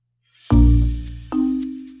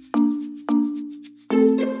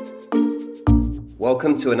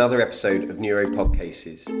Welcome to another episode of Neuropod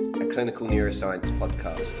Cases, a clinical neuroscience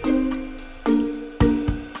podcast.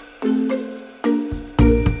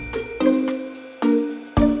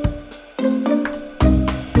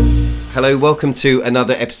 Hello, welcome to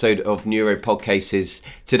another episode of Neuropod Cases.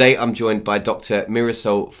 Today I'm joined by Dr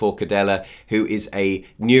Mirasol Forcadela, who is a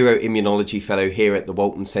neuroimmunology fellow here at the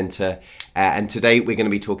Walton Centre. And today we're going to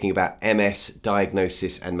be talking about MS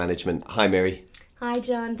diagnosis and management. Hi, Mary. Hi,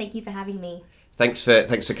 John. Thank you for having me. Thanks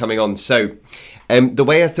for coming on. So, the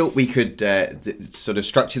way I thought we could sort of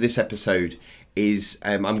structure this episode is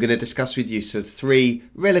I'm going to discuss with you sort of three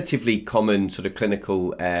relatively common sort of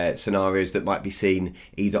clinical scenarios that might be seen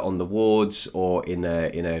either on the wards or in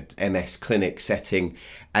a MS clinic setting,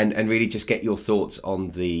 and really just get your thoughts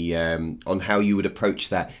on the on how you would approach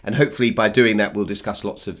that. And hopefully by doing that, we'll discuss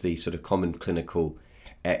lots of the sort of common clinical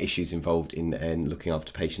issues involved in looking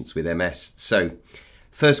after patients with MS. So,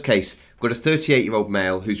 first case, we've got a 38-year-old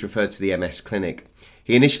male who's referred to the MS clinic.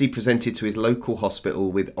 He initially presented to his local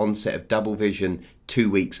hospital with onset of double vision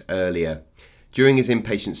 2 weeks earlier. During his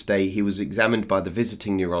inpatient stay, he was examined by the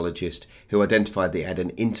visiting neurologist, who identified that he had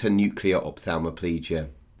an internuclear ophthalmoplegia.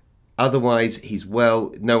 Otherwise, he's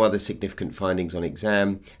well, no other significant findings on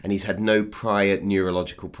exam, and he's had no prior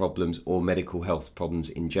neurological problems or medical health problems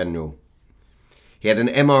in general. He had an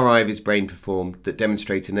MRI of his brain performed that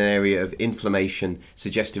demonstrated an area of inflammation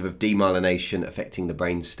suggestive of demyelination affecting the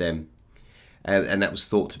brainstem. And that was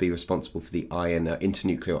thought to be responsible for the eye and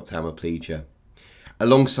internuclear ophthalmoplegia.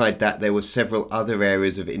 Alongside that, there were several other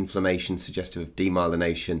areas of inflammation suggestive of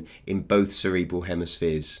demyelination in both cerebral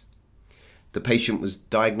hemispheres. The patient was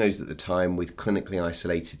diagnosed at the time with clinically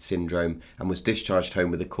isolated syndrome and was discharged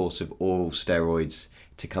home with a course of oral steroids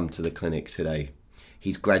to come to the clinic today.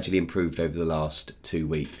 He's gradually improved over the last 2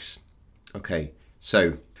 weeks. Okay,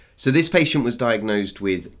 so this patient was diagnosed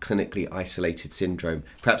with clinically isolated syndrome.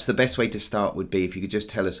 Perhaps the best way to start would be if you could just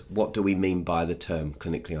tell us, what do we mean by the term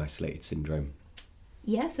clinically isolated syndrome?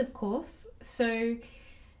 Yes, of course. So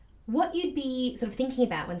what you'd be sort of thinking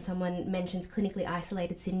about when someone mentions clinically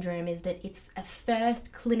isolated syndrome is that it's a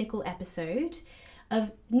first clinical episode of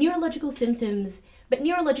neurological symptoms, but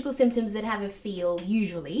neurological symptoms that have a feel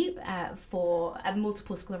usually for a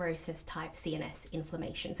multiple sclerosis type CNS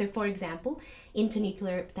inflammation. So for example,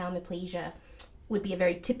 internuclear ophthalmoplegia would be a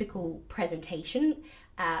very typical presentation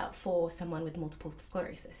for someone with multiple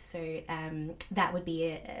sclerosis. So that would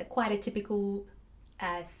be quite a typical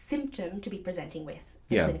symptom to be presenting with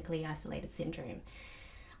for clinically isolated syndrome.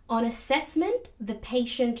 On assessment, the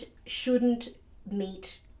patient shouldn't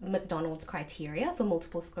meet McDonald's criteria for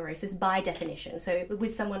multiple sclerosis by definition. So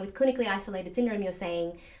with someone with clinically isolated syndrome, you're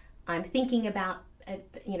saying, I'm thinking about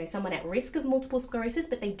someone at risk of multiple sclerosis,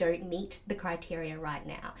 but they don't meet the criteria right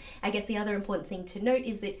now. I guess the other important thing to note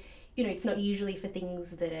is that it's not usually for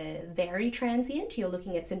things that are very transient. You're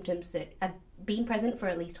looking at symptoms that have been present for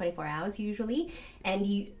at least 24 hours usually, and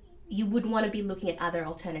you would want to be looking at other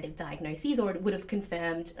alternative diagnoses, or it would have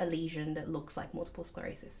confirmed a lesion that looks like multiple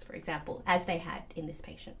sclerosis, for example, as they had in this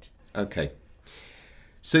patient. Okay.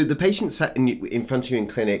 So the patient sat in front of you in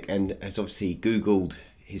clinic and has obviously Googled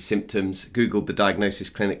his symptoms, Googled the diagnosis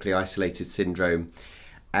clinically isolated syndrome,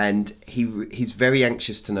 and he's very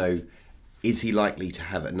anxious to know, is he likely to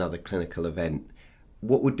have another clinical event?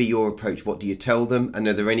 What would be your approach? What do you tell them? And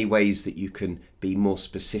are there any ways that you can be more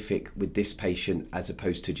specific with this patient as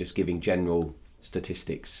opposed to just giving general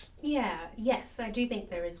statistics? Yes, I do think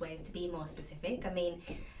there is ways to be more specific. I mean,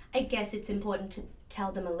 I guess it's important to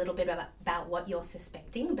tell them a little bit about what you're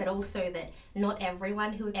suspecting, but also that not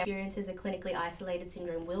everyone who experiences a clinically isolated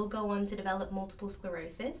syndrome will go on to develop multiple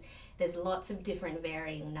sclerosis. There's lots of different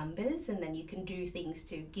varying numbers, and then you can do things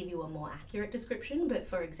to give you a more accurate description. But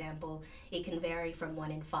for example, it can vary from 1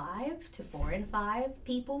 in 5 to 4 in 5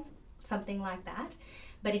 people, something like that.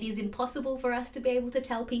 But it is impossible for us to be able to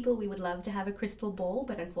tell people. We would love to have a crystal ball,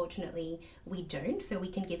 but unfortunately we don't. So we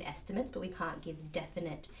can give estimates, but we can't give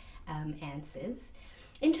definite answers.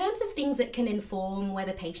 In terms of things that can inform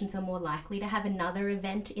whether patients are more likely to have another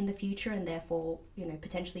event in the future and therefore,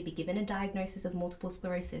 potentially be given a diagnosis of multiple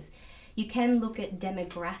sclerosis, you can look at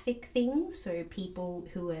demographic things. So people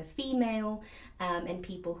who are female and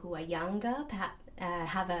people who are younger perhaps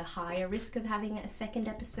have a higher risk of having a second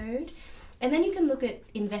episode. And then you can look at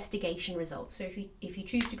investigation results. So if you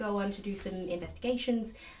choose to go on to do some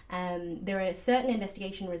investigations, there are certain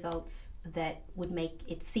investigation results that would make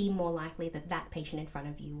it seem more likely that that patient in front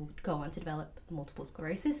of you will go on to develop multiple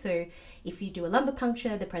sclerosis. So if you do a lumbar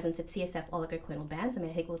puncture, the presence of CSF oligoclonal bands, I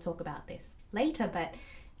think we'll talk about this later, but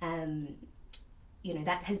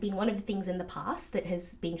that has been one of the things in the past that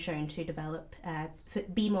has been shown to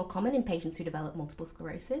be more common in patients who develop multiple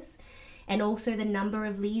sclerosis. And also the number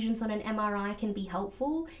of lesions on an MRI can be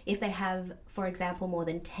helpful. If they have, for example, more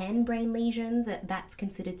than 10 brain lesions, that's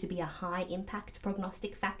considered to be a high impact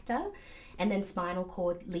prognostic factor. And then spinal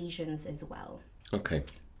cord lesions as well. Okay.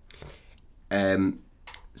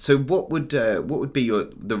 So what would be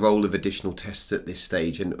the role of additional tests at this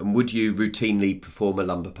stage, and would you routinely perform a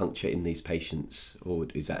lumbar puncture in these patients, or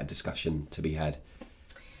is that a discussion to be had?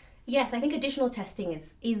 Yes, I think additional testing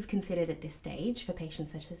is considered at this stage for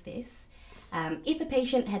patients such as this. If a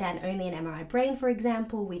patient had only an MRI brain, for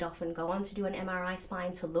example, we'd often go on to do an MRI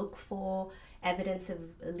spine to look for evidence of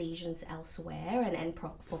lesions elsewhere and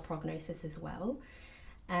for prognosis as well.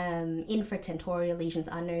 Infratentorial lesions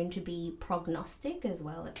are known to be prognostic as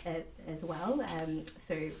well,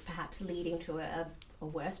 so perhaps leading to a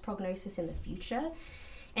worse prognosis in the future.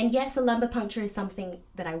 And yes, a lumbar puncture is something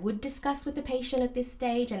that I would discuss with the patient at this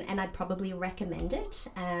stage, and I'd probably recommend it.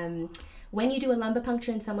 When you do a lumbar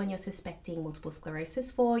puncture in someone you're suspecting multiple sclerosis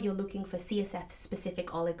for, you're looking for CSF-specific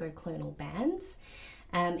oligoclonal bands.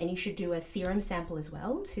 And you should do a serum sample as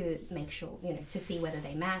well to make sure, to see whether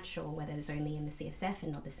they match or whether it's only in the CSF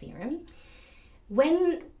and not the serum.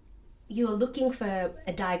 When you're looking for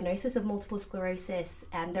a diagnosis of multiple sclerosis,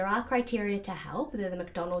 there are criteria to help. They're the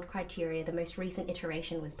McDonald criteria. The most recent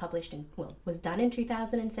iteration was was done in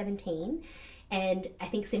 2017. And I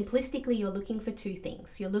think simplistically, you're looking for two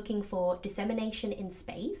things. You're looking for dissemination in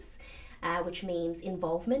space, which means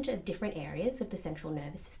involvement of different areas of the central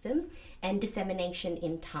nervous system, and dissemination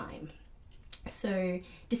in time. So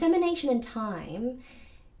dissemination in time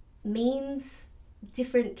means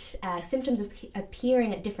different symptoms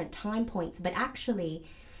appearing at different time points, but actually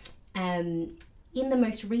in the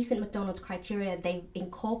most recent McDonald's criteria, they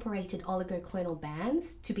incorporated oligoclonal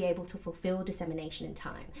bands to be able to fulfill dissemination in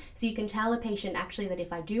time. So you can tell a patient actually that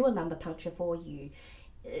if I do a lumbar puncture for you,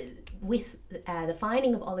 with the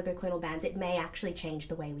finding of oligoclonal bands, it may actually change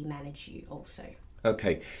the way we manage you also.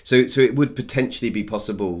 Okay, so it would potentially be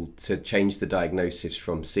possible to change the diagnosis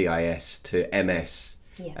from CIS to MS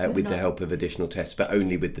with the help of additional tests, but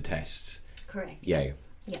only with the tests. Correct. Yeah.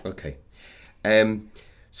 Okay.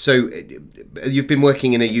 So you've been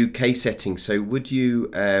working in a UK setting, so would you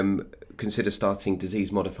consider starting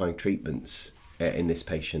disease-modifying treatments in this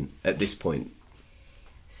patient at this point?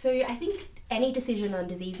 So I think any decision on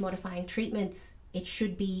disease-modifying treatments, it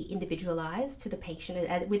should be individualised to the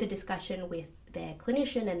patient with a discussion with their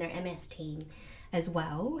clinician and their MS team as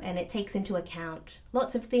well. And it takes into account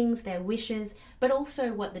lots of things, their wishes, but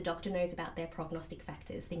also what the doctor knows about their prognostic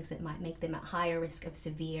factors, things that might make them at higher risk of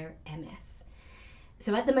severe MS.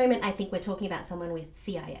 So at the moment, I think we're talking about someone with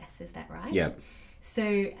CIS, is that right? Yeah.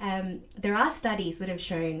 So there are studies that have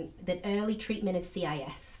shown that early treatment of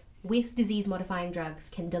CIS with disease-modifying drugs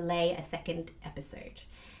can delay a second episode.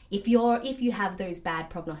 If you have those bad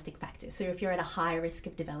prognostic factors, so if you're at a high risk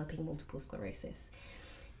of developing multiple sclerosis,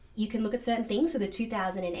 you can look at certain things. So the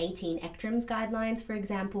 2018 ECTRIMS guidelines, for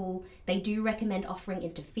example, they do recommend offering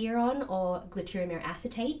interferon or gluturamine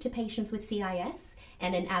acetate to patients with CIS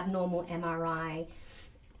and an abnormal MRI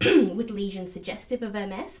with lesions suggestive of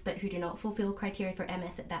MS, but who do not fulfill criteria for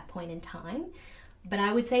MS at that point in time. But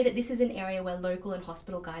I would say that this is an area where local and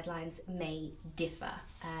hospital guidelines may differ.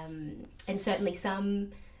 And certainly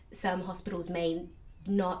some hospitals may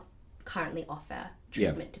not currently offer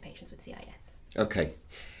treatment to patients with CIS. Okay.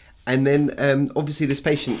 And then obviously this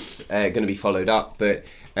patient's going to be followed up, but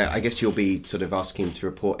I guess you'll be sort of asking him to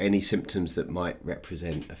report any symptoms that might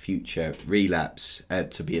represent a future relapse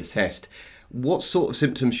to be assessed. What sort of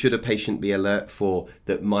symptoms should a patient be alert for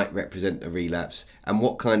that might represent a relapse, and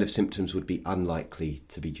what kind of symptoms would be unlikely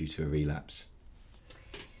to be due to a relapse?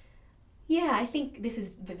 Yeah, I think this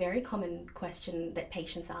is a very common question that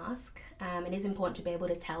patients ask. It is important to be able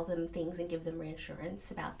to tell them things and give them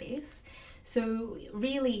reassurance about this. So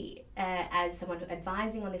really, as someone who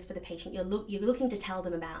advising on this for the patient, you're looking to tell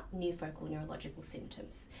them about new focal neurological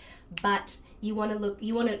symptoms, but you want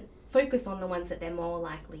to focus on the ones that they're more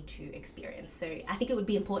likely to experience. So I think it would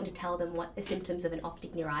be important to tell them what the symptoms of an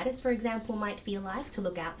optic neuritis, for example, might feel like, to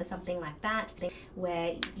look out for something like that,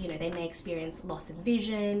 where they may experience loss of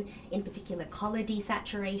vision, in particular color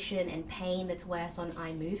desaturation and pain that's worse on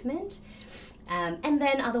eye movement. And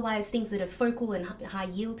then otherwise things that are focal and high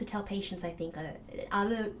yield to tell patients, I think, are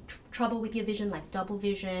other trouble with your vision, like double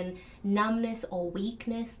vision, numbness or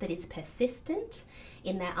weakness that is persistent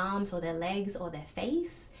in their arms or their legs or their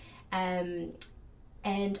face.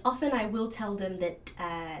 And often I will tell them that,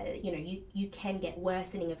 you can get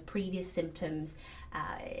worsening of previous symptoms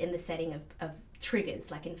in the setting of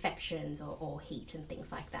triggers like infections or heat and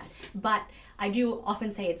things like that. But I do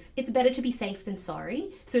often say it's better to be safe than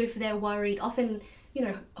sorry. So if they're worried, often,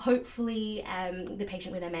 hopefully the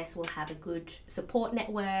patient with MS will have a good support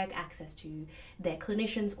network, access to their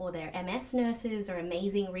clinicians or their MS nurses are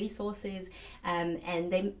amazing resources.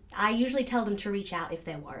 I usually tell them to reach out if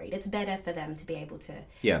they're worried. It's better for them to be able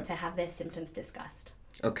to have their symptoms discussed.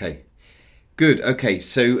 Okay, good. Okay,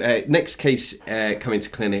 so next case coming to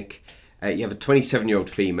clinic, you have a 27-year-old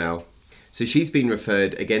female. So she's been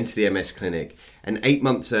referred again to the MS clinic, and 8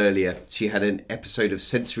 months earlier she had an episode of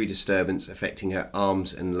sensory disturbance affecting her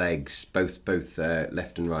arms and legs, both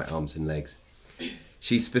left and right arms and legs.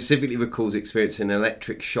 She specifically recalls experiencing an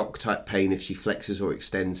electric shock type pain if she flexes or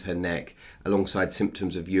extends her neck, alongside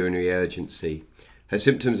symptoms of urinary urgency. Her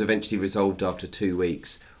symptoms eventually resolved after 2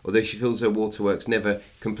 weeks, although she feels her waterworks never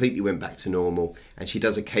completely went back to normal, and she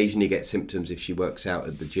does occasionally get symptoms if she works out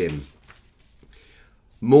at the gym.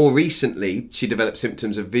 More recently, she developed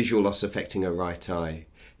symptoms of visual loss affecting her right eye.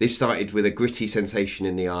 This started with a gritty sensation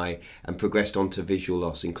in the eye and progressed on to visual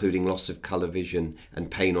loss, including loss of colour vision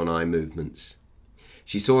and pain on eye movements.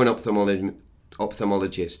 She saw an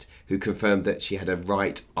ophthalmologist who confirmed that she had a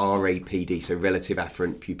right RAPD, so relative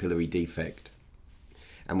afferent pupillary defect,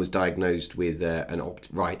 and was diagnosed with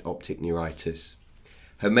right optic neuritis.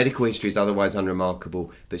 Her medical history is otherwise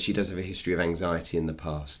unremarkable, but she does have a history of anxiety in the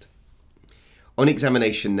past. On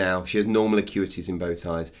examination now, she has normal acuities in both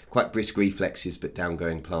eyes, quite brisk reflexes but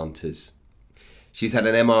downgoing planters. She's had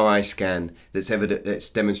an MRI scan that's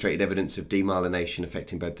demonstrated evidence of demyelination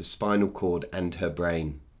affecting both the spinal cord and her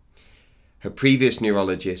brain. Her previous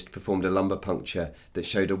neurologist performed a lumbar puncture that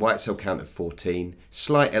showed a white cell count of 14,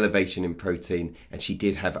 slight elevation in protein, and she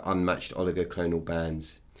did have unmatched oligoclonal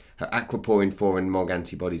bands. Her aquaporin 4 and MOG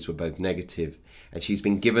antibodies were both negative, and she's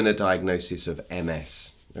been given a diagnosis of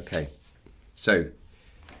MS. Okay. So,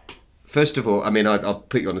 first of all, I'll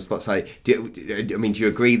put you on the spot. Do you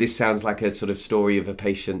agree this sounds like a sort of story of a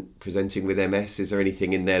patient presenting with MS? Is there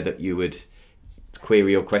anything in there that you would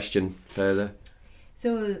query or question further?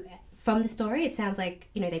 So, from the story, it sounds like,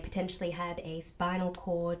 they potentially had a spinal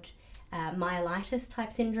cord myelitis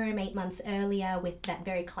type syndrome 8 months earlier with that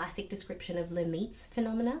very classic description of Lemaitre's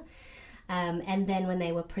phenomena. And then when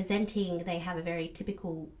they were presenting, they have a very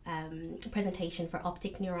typical presentation for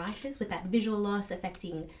optic neuritis with that visual loss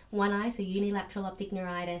affecting one eye, so unilateral optic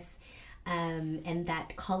neuritis, and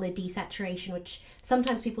that color desaturation, which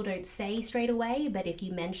sometimes people don't say straight away, but if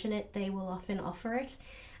you mention it, they will often offer it.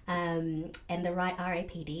 And the right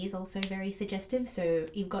RAPD is also very suggestive. So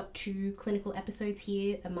you've got 2 clinical episodes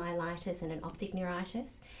here, a myelitis and an optic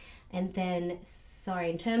neuritis. And then,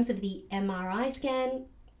 in terms of the MRI scan,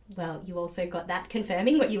 well, you also got that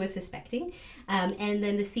confirming what you were suspecting. And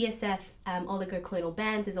then the CSF oligoclonal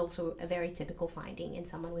bands is also a very typical finding in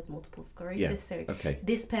someone with multiple sclerosis.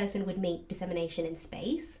 This person would meet dissemination in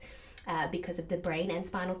space because of the brain and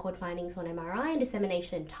spinal cord findings on MRI, and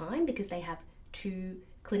dissemination in time because they have 2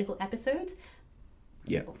 clinical episodes.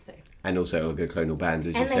 Yeah. Also. And also oligoclonal bands,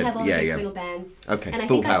 as you said. And they have oligoclonal bands. Okay, and I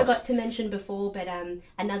full think house. I forgot to mention before, but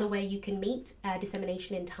another way you can meet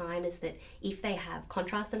dissemination in time is that if they have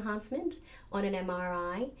contrast enhancement on an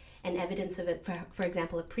MRI and evidence of it, for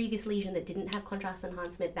example, a previous lesion that didn't have contrast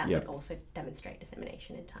enhancement, that would also demonstrate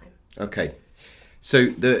dissemination in time. Okay. So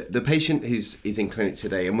the patient is in clinic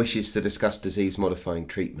today and wishes to discuss disease-modifying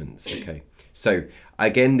treatments. Okay. So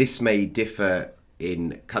again, this may differ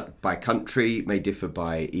by country, may differ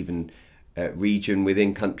by even region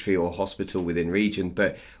within country or hospital within region.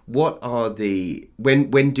 But what are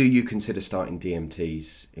when do you consider starting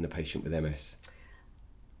DMTs in a patient with MS?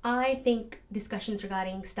 I think discussions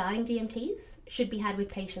regarding starting DMTs should be had with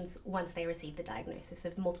patients once they receive the diagnosis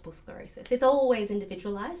of multiple sclerosis. It's always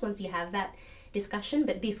individualized once you have that discussion,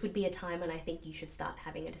 but this would be a time when I think you should start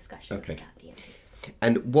having a discussion about DMTs.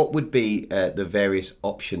 And what would be the various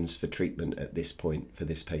options for treatment at this point for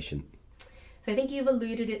this patient? So I think you've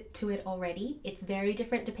alluded to it already. It's very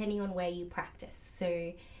different depending on where you practice.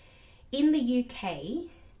 So in the UK,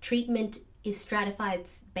 treatment is stratified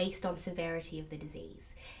based on severity of the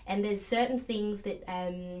disease. And there's certain things that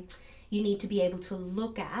you need to be able to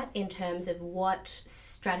look at in terms of what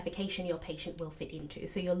stratification your patient will fit into.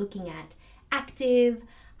 So you're looking at active,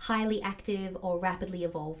 highly active, or rapidly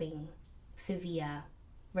evolving severe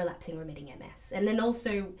relapsing remitting MS. And then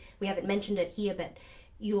also, we haven't mentioned it here, but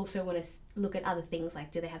you also want to look at other things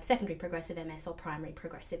like, do they have secondary progressive MS or primary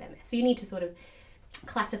progressive MS? So you need to sort of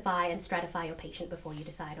classify and stratify your patient before you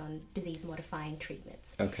decide on disease modifying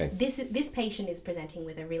treatments. Okay. This patient is presenting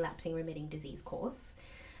with a relapsing remitting disease course.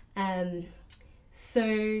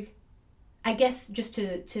 So I guess just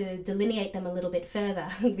to delineate them a little bit further,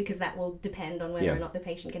 because that will depend on whether or not the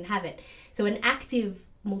patient can have it. So an active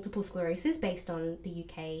multiple sclerosis, based on the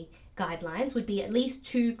UK guidelines, would be at least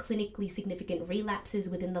 2 clinically significant relapses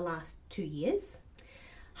within the last 2 years.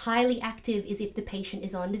 Highly active is if the patient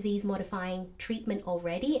is on disease-modifying treatment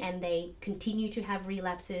already and they continue to have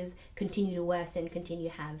relapses, continue to worsen, continue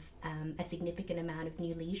to have a significant amount of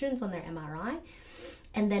new lesions on their MRI.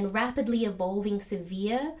 And then rapidly evolving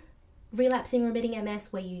severe relapsing remitting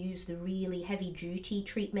MS, where you use the really heavy-duty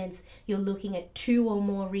treatments, you're looking at 2 or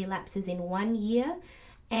more relapses in 1 year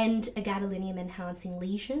and a gadolinium-enhancing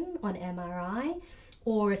lesion on MRI,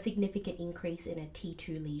 or a significant increase in a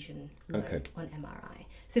T2 lesion load on MRI.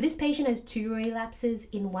 So this patient has 2 relapses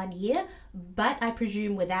in 1 year, but I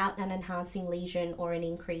presume without an enhancing lesion or an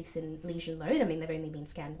increase in lesion load. I mean, they've only been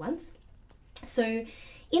scanned once. So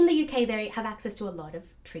in the UK, they have access to a lot of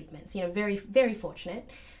treatments, very, very fortunate.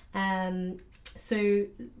 And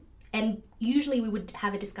usually we would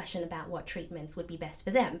have a discussion about what treatments would be best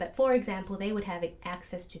for them. But for example, they would have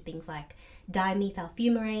access to things like dimethyl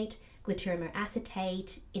fumarate, glutarinyl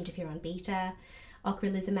acetate, interferon beta,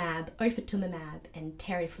 ocrelizumab, ofatumumab, and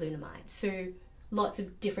teriflunomide. So lots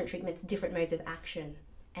of different treatments, different modes of action,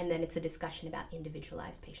 and then it's a discussion about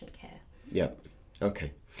individualized patient care. Yeah.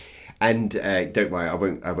 Okay. And don't worry,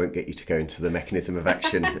 I won't get you to go into the mechanism of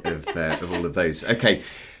action of all of those. Okay,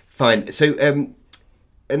 fine. So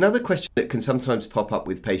another question that can sometimes pop up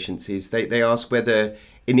with patients is they ask whether,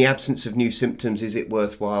 in the absence of new symptoms, is it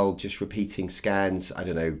worthwhile just repeating scans, I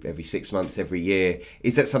don't know, every 6 months, every year?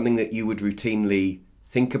 Is that something that you would routinely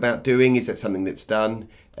think about doing? Is that something that's done?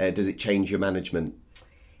 Does it change your management?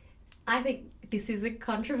 I think this is a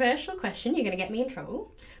controversial question. You're going to get me in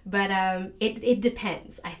trouble. But it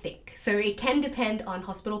depends, I think. So it can depend on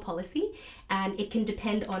hospital policy, and it can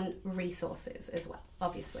depend on resources as well,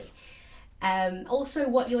 obviously. Also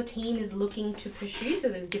what your team is looking to pursue. So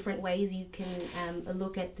there's different ways you can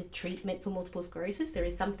look at the treatment for multiple sclerosis. There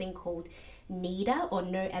is something called NEDA, or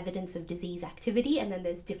no evidence of disease activity, and then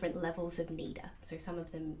there's different levels of NEDA. So some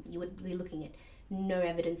of them you would be looking at no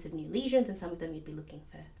evidence of new lesions, and some of them you'd be looking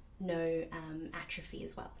for no atrophy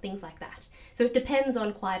as well, things like that. So it depends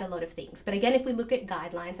on quite a lot of things. But again, if we look at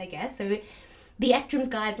guidelines, I guess, so the ECTRIMS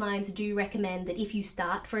guidelines do recommend that if you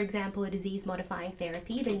start, for example, a disease-modifying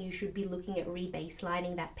therapy, then you should be looking at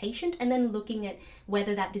rebaselining that patient and then looking at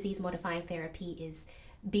whether that disease-modifying therapy is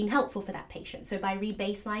being helpful for that patient. So by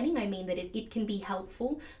rebaselining, I mean that it can be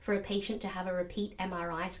helpful for a patient to have a repeat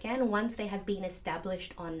MRI scan once they have been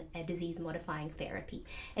established on a disease-modifying therapy.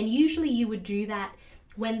 And usually you would do that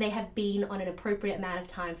when they have been on an appropriate amount of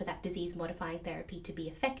time for that disease-modifying therapy to be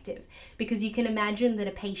effective. Because you can imagine that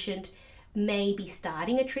a patient may be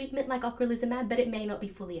starting a treatment like ocrelizumab, but it may not be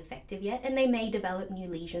fully effective yet, and they may develop new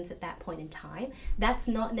lesions at that point in time. That's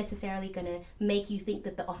not necessarily going to make you think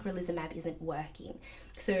that the ocrelizumab isn't working.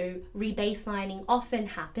 So rebaselining often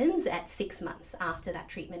happens at 6 months after that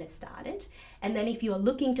treatment has started. And then if you're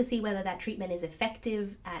looking to see whether that treatment is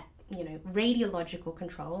effective at radiological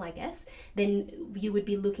control, I guess, then you would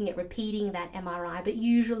be looking at repeating that MRI, but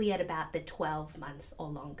usually at about the 12-month or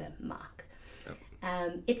longer mark.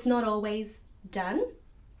 It's not always done,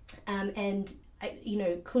 and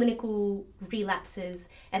clinical relapses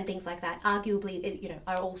and things like that arguably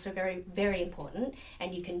are also very, very important,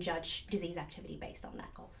 and you can judge disease activity based on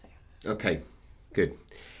that also. Okay, good.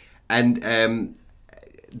 And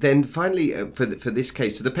then finally, for this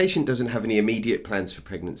case, so the patient doesn't have any immediate plans for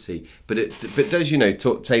pregnancy, but does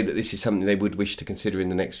say that this is something they would wish to consider in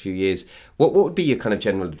the next few years. What would be your kind of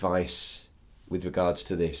general advice with regards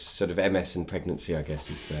to this sort of MS and pregnancy, I guess,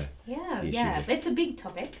 is the issue. Yeah, it's a big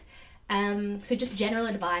topic. So just general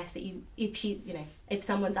advice that if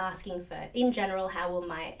someone's asking for, in general, how will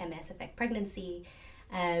my MS affect pregnancy?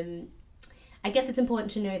 I guess it's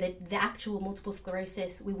important to know that the actual multiple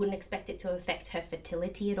sclerosis, we wouldn't expect it to affect her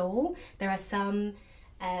fertility at all. There are some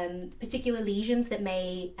particular lesions that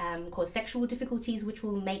may cause sexual difficulties, which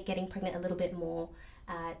will make getting pregnant a little bit more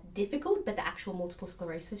difficult, but the actual multiple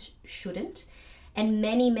sclerosis shouldn't. And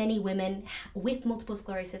many, many women with multiple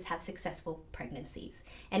sclerosis have successful pregnancies.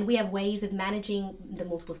 And we have ways of managing the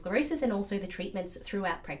multiple sclerosis and also the treatments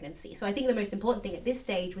throughout pregnancy. So I think the most important thing at this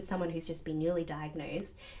stage with someone who's just been newly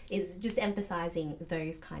diagnosed is just emphasizing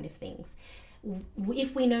those kind of things.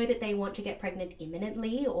 If we know that they want to get pregnant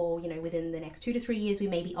imminently or, within the next 2 to 3 years, we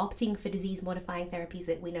may be opting for disease-modifying therapies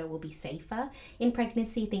that we know will be safer in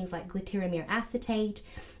pregnancy, things like glutarinyl acetate.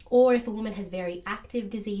 Or if a woman has very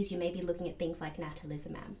active disease, you may be looking at things like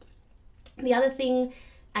natalizumab. The other thing,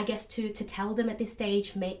 I guess, to tell them at this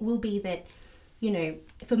stage will be that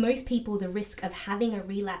for most people, the risk of having a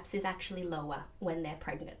relapse is actually lower when they're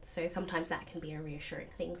pregnant. So sometimes that can be a reassuring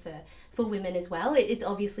thing for women as well. It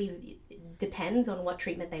obviously depends on what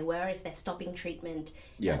treatment they were. If they're stopping treatment,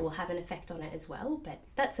 that will have an effect on it as well. But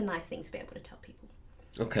that's a nice thing to be able to tell people.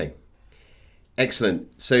 Okay,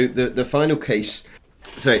 excellent. So the final case...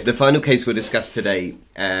 the final case we'll discuss today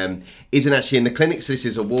isn't actually in the clinic, so this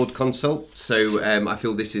is a ward consult. So I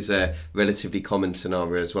feel this is a relatively common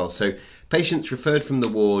scenario as well. So patient's referred from the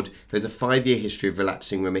ward who has a 5-year history of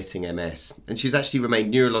relapsing remitting MS, and she's actually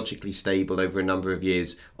remained neurologically stable over a number of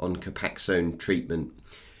years on Copaxone treatment.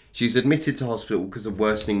 She's admitted to hospital because of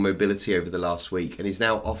worsening mobility over the last week and is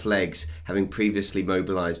now off legs, having previously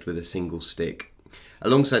mobilised with a single stick.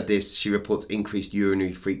 Alongside this, she reports increased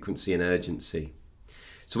urinary frequency and urgency.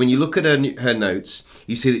 So when you look at her notes,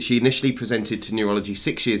 you see that she initially presented to neurology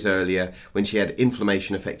 6 years earlier when she had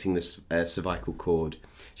inflammation affecting the cervical cord.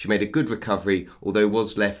 She made a good recovery, although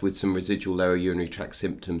was left with some residual lower urinary tract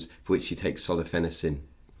symptoms for which she takes solifenacin.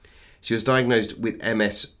 She was diagnosed with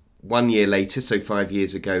MS 1 year later, so 5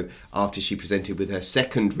 years ago, after she presented with her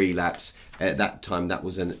second relapse. At that time, that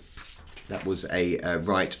was a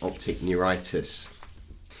right optic neuritis,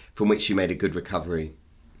 from which she made a good recovery.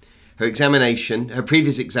 Her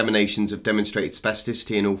previous examinations have demonstrated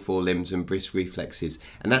spasticity in all 4 limbs and brisk reflexes,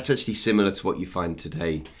 and that's actually similar to what you find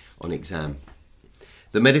today on exam.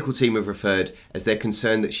 The medical team have referred as they're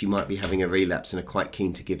concerned that she might be having a relapse and are quite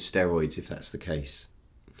keen to give steroids if that's the case.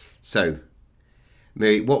 So,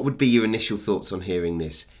 Mary, what would be your initial thoughts on hearing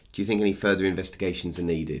this? Do you think any further investigations are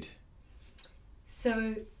needed?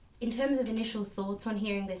 So, in terms of initial thoughts on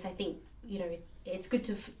hearing this, I think, it's good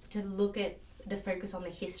to look at the focus on the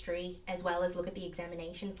history as well as look at the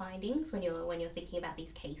examination findings when you're thinking about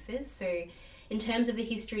these cases. So in terms of the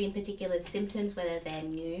history, in particular the symptoms, whether they're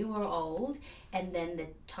new or old, and then the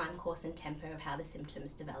time course and tempo of how the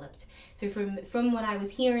symptoms developed. So from what I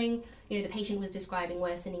was hearing, the patient was describing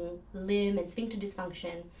worsening limb and sphincter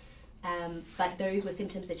dysfunction, but those were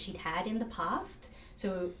symptoms that she'd had in the past.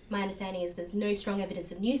 So my understanding is there's no strong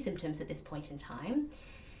evidence of new symptoms at this point in time.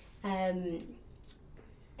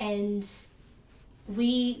 And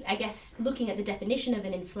I guess, looking at the definition of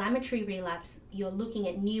an inflammatory relapse, you're looking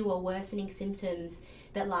at new or worsening symptoms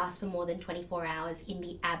that last for more than 24 hours in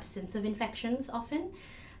the absence of infections often.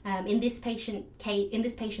 In this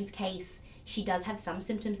patient's case, she does have some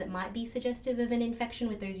symptoms that might be suggestive of an infection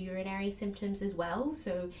with those urinary symptoms as well.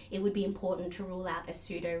 So it would be important to rule out a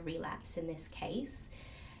pseudo-relapse in this case.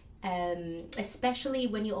 Especially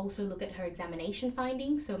when you also look at her examination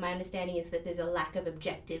findings. So my understanding is that there's a lack of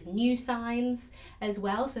objective new signs as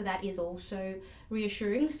well, so that is also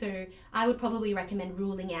reassuring. So I would probably recommend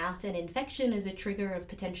ruling out an infection as a trigger of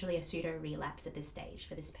potentially a pseudo-relapse at this stage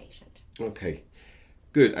for this patient. Okay,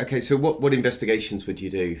 good. Okay, so what investigations would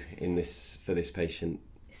you do for this patient?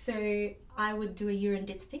 So I would do a urine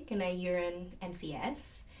dipstick and a urine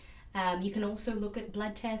MCS. You can also look at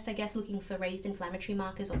blood tests, I guess, looking for raised inflammatory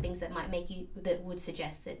markers or things that would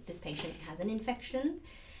suggest that this patient has an infection.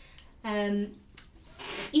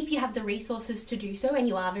 If you have the resources to do so and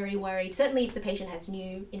you are very worried, certainly if the patient has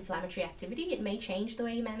new inflammatory activity, it may change the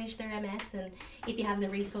way you manage their MS, and if you have the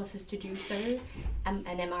resources to do so, an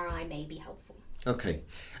MRI may be helpful. Okay.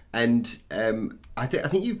 And I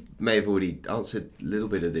think you may have already answered a little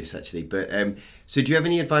bit of this actually, but so do you have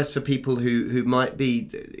any advice for people who might be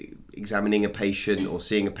examining a patient or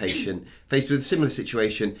seeing a patient faced with a similar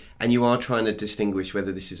situation, and you are trying to distinguish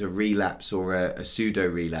whether this is a relapse or a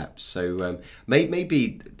pseudo-relapse? So maybe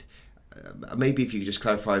if you could just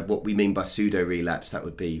clarify what we mean by pseudo-relapse, that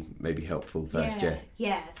would be maybe helpful first.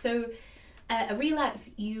 Yeah. So a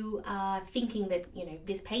relapse, you are thinking that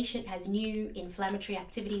this patient has new inflammatory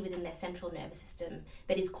activity within their central nervous system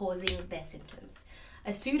that is causing their symptoms.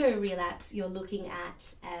 A pseudo-relapse, you're looking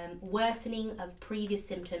at worsening of previous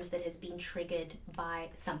symptoms that has been triggered by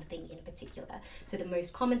something in particular. So the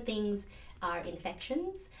most common things are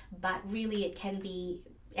infections, but really it can be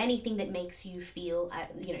anything that makes you feel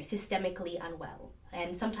systemically unwell.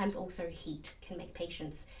 And sometimes also heat can make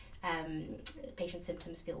patients'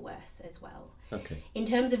 symptoms feel worse as well. Okay. In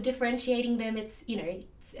terms of differentiating them, it's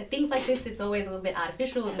things like this, it's always a little bit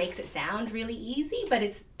artificial. It makes it sound really easy, but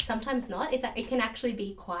it's sometimes not. It can actually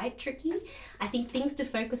be quite tricky. I think things to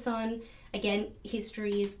focus on, again,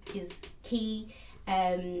 history is key.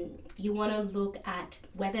 You want to look at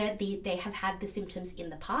whether they have had the symptoms in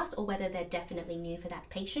the past or whether they're definitely new for that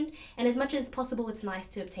patient. And as much as possible, it's nice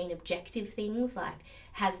to obtain objective things like,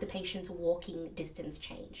 has the patient's walking distance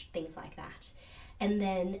changed? Things like that. And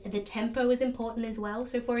then the tempo is important as well.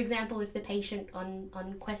 So for example, if the patient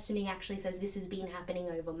on questioning actually says this has been happening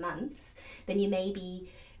over months, then you may be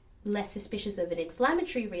less suspicious of an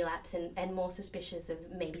inflammatory relapse and more suspicious of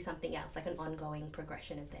maybe something else, like an ongoing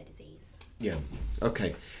progression of their disease. Yeah.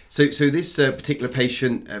 Okay. So this particular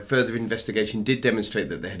patient, further investigation did demonstrate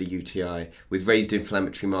that they had a UTI with raised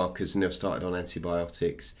inflammatory markers, and they were started on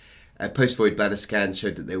antibiotics. Post-void bladder scan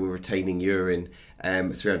showed that they were retaining urine,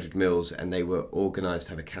 300 mils, and they were organised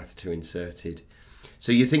to have a catheter inserted.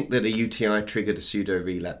 So you think that a UTI triggered a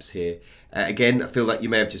pseudo-relapse here. Again, I feel like you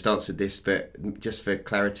may have just answered this, but just for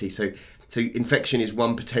clarity, so infection is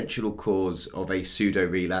one potential cause of a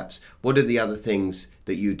pseudo-relapse. What are the other things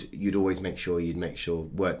that you'd always make sure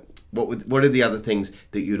work? What are the other things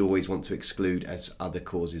that you'd always want to exclude as other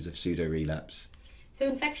causes of pseudo-relapse? So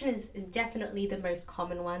infection is definitely the most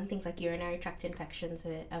common one. Things like urinary tract infections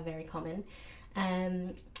are very common.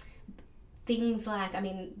 Things like,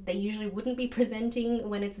 they usually wouldn't be presenting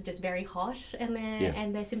when it's just very hot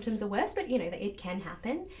and their symptoms are worse, but it can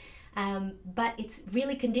happen. But it's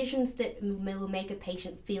really conditions that will make a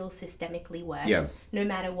patient feel systemically worse, no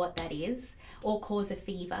matter what that is, or cause a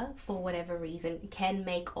fever for whatever reason, can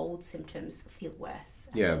make old symptoms feel worse.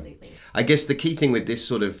 Absolutely. Yeah. I guess the key thing with this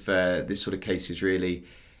sort of case is really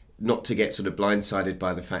not to get sort of blindsided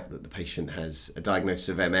by the fact that the patient has a diagnosis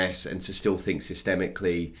of MS and to still think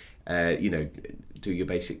systemically, do your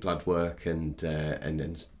basic blood work and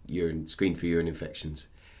screen for urine infections.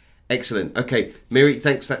 Excellent. Okay, Miri,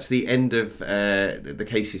 thanks. That's the end of the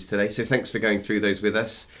cases today. So thanks for going through those with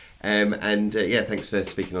us. Thanks for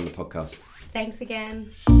speaking on the podcast. Thanks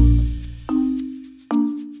again.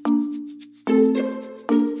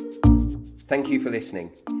 Thank you for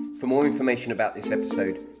listening. For more information about this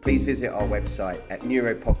episode, please visit our website at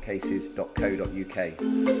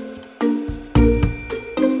neuropodcases.co.uk.